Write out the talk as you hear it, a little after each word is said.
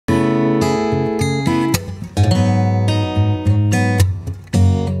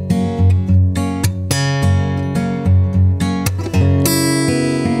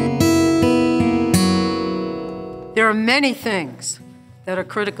are many things that are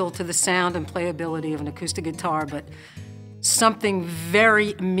critical to the sound and playability of an acoustic guitar, but something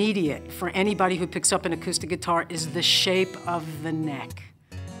very immediate for anybody who picks up an acoustic guitar is the shape of the neck.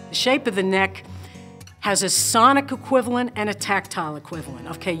 The shape of the neck has a sonic equivalent and a tactile equivalent.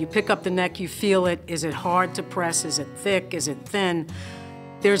 Okay, you pick up the neck, you feel it. Is it hard to press? Is it thick? Is it thin?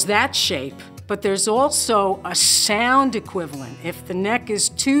 There's that shape, but there's also a sound equivalent. If the neck is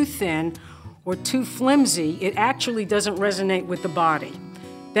too thin or too flimsy, it actually doesn't resonate with the body.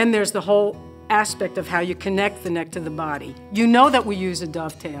 Then there's the whole aspect of how you connect the neck to the body. You know that we use a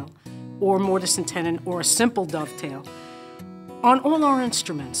dovetail or mortise and tenon or a simple dovetail. On all our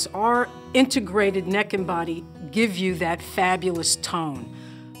instruments, our integrated neck and body give you that fabulous tone.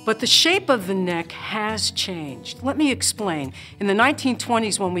 But the shape of the neck has changed. Let me explain. In the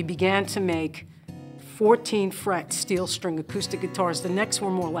 1920s, when we began to make 14-fret steel string acoustic guitars, the necks were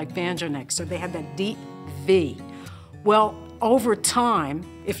more like banjo necks, so they had that deep V. Well, over time,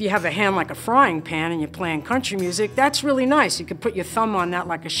 if you have a hand like a frying pan and you're playing country music, that's really nice. You could put your thumb on that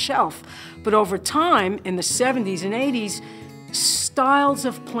like a shelf. But over time, in the 70s and 80s, styles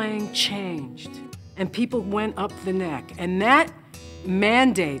of playing changed, and people went up the neck. And that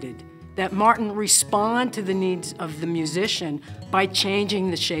mandated that Martin respond to the needs of the musician by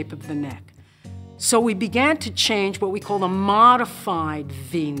changing the shape of the neck. So we began to change what we call a modified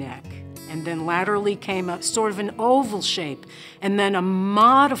V-neck. And then laterally came a sort of an oval shape, and then a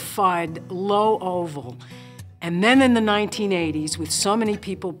modified low oval. And then in the 1980s, with so many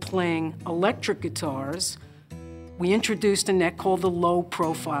people playing electric guitars, we introduced a neck called the low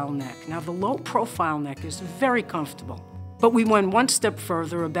profile neck. Now, the low profile neck is very comfortable, but we went one step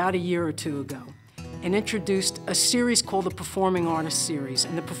further about a year or two ago and introduced a series called the Performing Artist Series.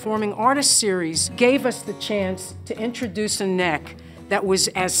 And the Performing Artist Series gave us the chance to introduce a neck that was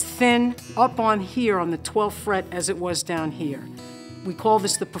as thin up on here on the 12th fret as it was down here. We call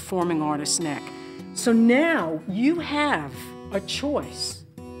this the Performing Artist neck. So now you have a choice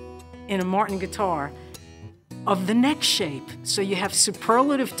in a Martin guitar of the neck shape. So you have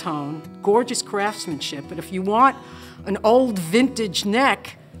superlative tone, gorgeous craftsmanship, but if you want an old vintage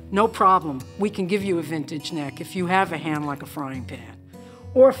neck, no problem. We can give you a vintage neck if you have a hand like a frying pan.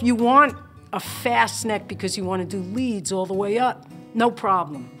 Or if you want a fast neck because you want to do leads all the way up, no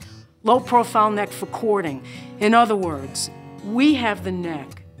problem. Low profile neck for chording. In other words, we have the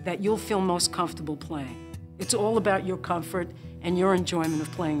neck that you'll feel most comfortable playing. It's all about your comfort and your enjoyment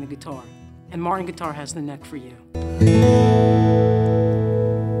of playing the guitar. And Martin Guitar has the neck for you.